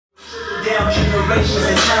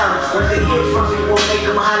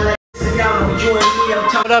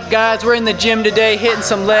What up, guys? We're in the gym today hitting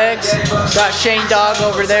some legs. Got Shane Dog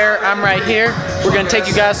over there. I'm right here. We're gonna take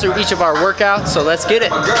you guys through each of our workouts, so let's get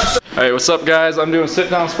it. Hey, what's up, guys? I'm doing sit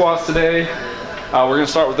down squats today. We're gonna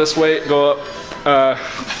start with this weight, go up.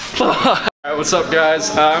 Alright, what's up, guys?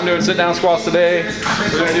 I'm doing sit down squats today.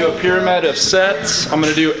 We're gonna do a pyramid of sets. I'm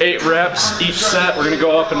gonna do 8 reps each set. We're gonna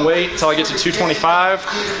go up and wait until I get to 225,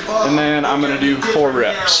 and then I'm gonna do 4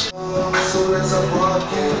 reps.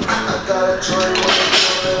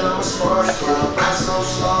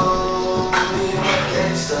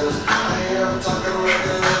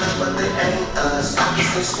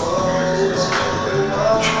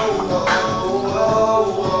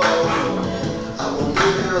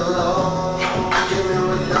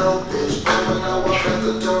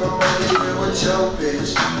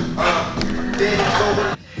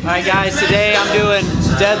 Alright guys, today I'm doing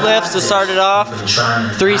deadlifts to start it off.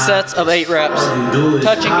 3 sets of 8 reps.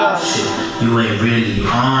 Touch and go. You ain't really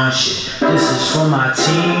on shit. This is for my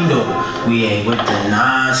team though. We ain't with the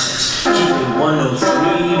nonsense. Keep it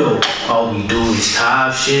 103 though. All we do is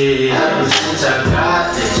top shit. Ever since I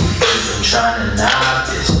got this, we've been trying to knock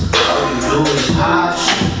this. All we do is pop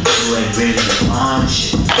shit. You ain't really on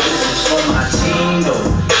shit. This is for my team though.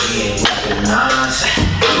 We ain't with the nonsense.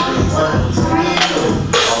 Keep it 103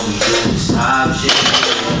 though. All we do is top shit.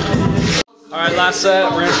 Alright, last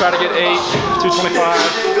set. We're gonna try to get 8, 225.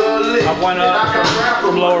 I went up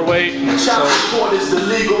from lower weight. So. Is the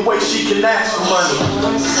legal way she can ask for money.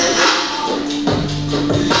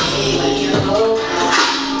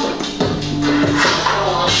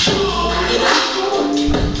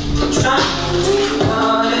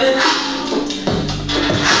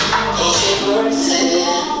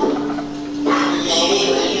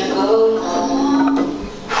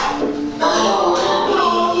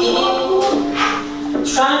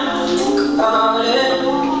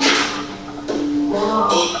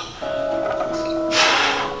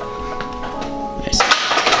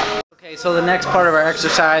 So the next part of our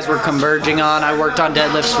exercise we're converging on. I worked on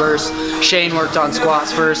deadlifts first, Shane worked on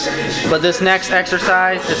squats first, but this next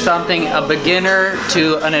exercise is something a beginner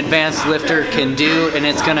to an advanced lifter can do, and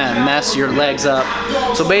it's gonna mess your legs up.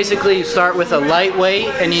 So basically you start with a light weight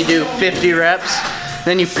and you do 50 reps,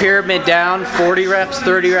 then you pyramid down 40 reps,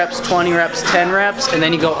 30 reps, 20 reps, 10 reps, and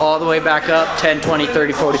then you go all the way back up 10, 20,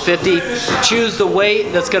 30, 40, 50. Choose the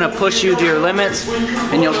weight that's gonna push you to your limits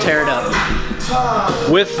and you'll tear it up.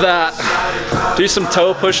 With that, do some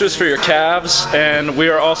toe pushes for your calves, and we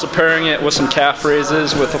are also pairing it with some calf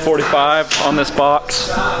raises with a 45 on this box.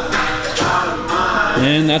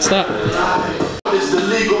 And that's that. It's the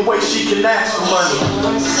legal way she can ask for money.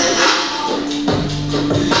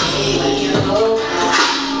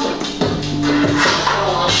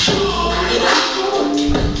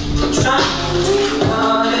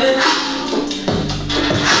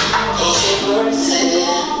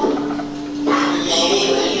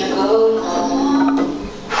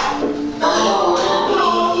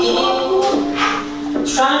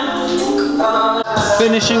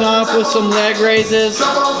 Finishing off with some leg raises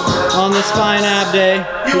on this fine ab day.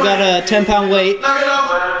 We got a 10-pound weight.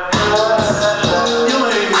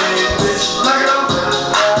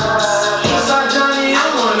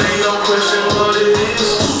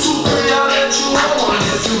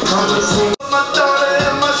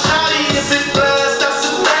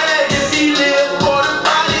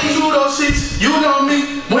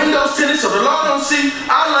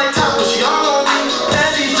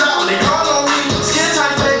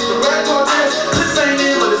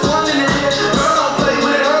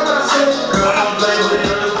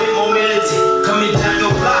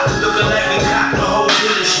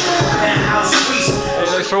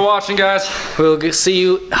 Thanks for watching, guys. We'll see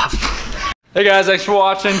you. Hey guys, thanks for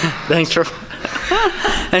watching. Thanks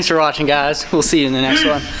for watching, guys. We'll see you in the next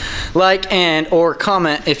one. Like and or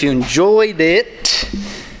comment if you enjoyed it.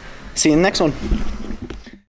 See you in the next one.